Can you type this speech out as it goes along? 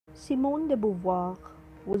Simone de Beauvoir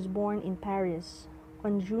was born in Paris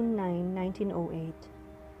on June 9, 1908,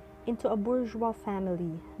 into a bourgeois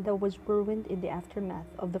family that was ruined in the aftermath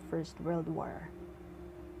of the First World War.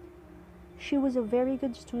 She was a very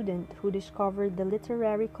good student who discovered the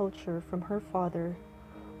literary culture from her father,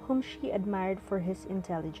 whom she admired for his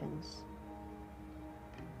intelligence.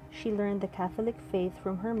 She learned the Catholic faith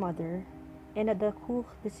from her mother and at the Cours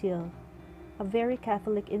de Ciel, a very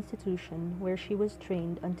Catholic institution where she was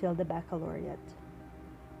trained until the baccalaureate.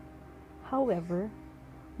 However,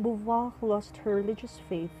 Beauvoir lost her religious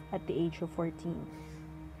faith at the age of 14.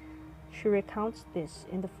 She recounts this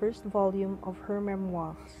in the first volume of her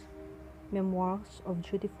memoirs, Memoirs of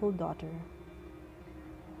Dutiful Daughter.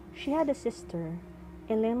 She had a sister,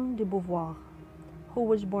 Hélène de Beauvoir, who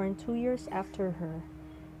was born 2 years after her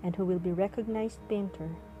and who will be a recognized painter,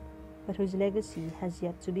 but whose legacy has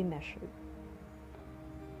yet to be measured.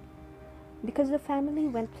 Because the family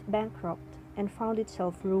went bankrupt and found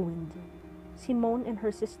itself ruined, Simone and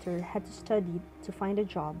her sister had to study to find a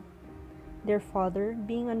job, their father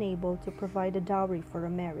being unable to provide a dowry for a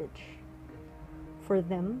marriage. For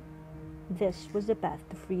them, this was the path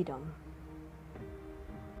to freedom.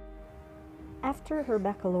 After her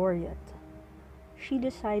baccalaureate, she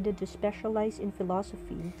decided to specialize in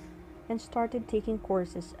philosophy and started taking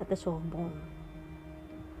courses at the Sorbonne.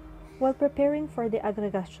 While preparing for the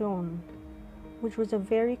Agrégation, which was a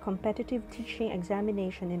very competitive teaching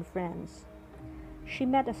examination in France, she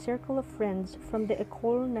met a circle of friends from the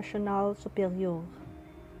École Nationale Supérieure,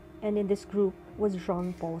 and in this group was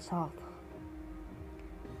Jean-Paul Sartre.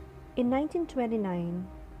 In 1929,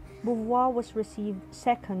 Beauvoir was received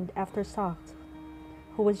second after Sartre,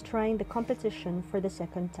 who was trying the competition for the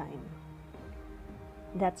second time.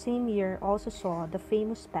 That same year also saw the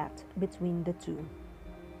famous pact between the two.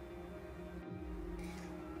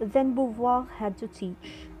 Then Beauvoir had to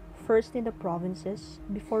teach, first in the provinces,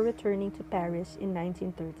 before returning to Paris in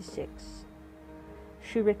 1936.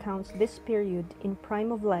 She recounts this period in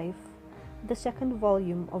Prime of Life, the second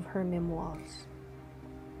volume of her memoirs.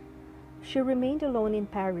 She remained alone in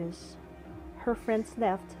Paris. Her friends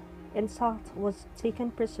left, and Sartre was taken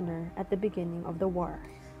prisoner at the beginning of the war.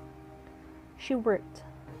 She worked.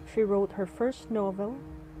 She wrote her first novel,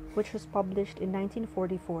 which was published in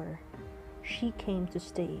 1944. She Came to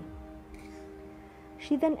Stay.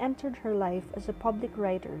 She then entered her life as a public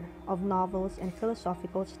writer of novels and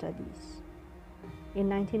philosophical studies. In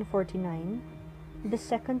 1949, The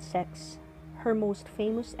Second Sex, her most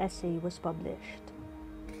famous essay, was published.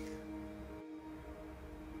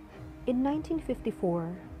 In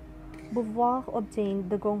 1954, Beauvoir obtained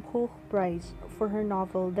the Goncourt Prize for her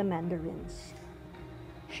novel The Mandarins.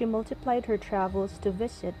 She multiplied her travels to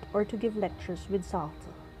visit or to give lectures with Sartre.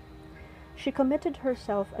 She committed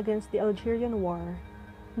herself against the Algerian War,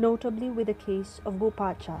 notably with the case of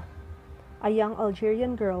Boupacha, a young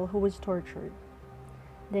Algerian girl who was tortured.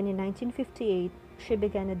 Then in 1958, she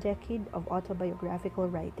began a decade of autobiographical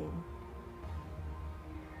writing.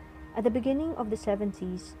 At the beginning of the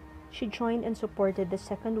 70s, she joined and supported the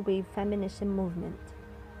second wave feminism movement.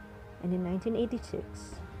 And in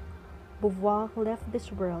 1986, Beauvoir left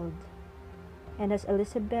this world, and as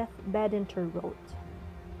Elizabeth Badinter wrote,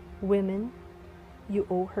 "Women, you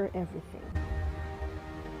owe her everything."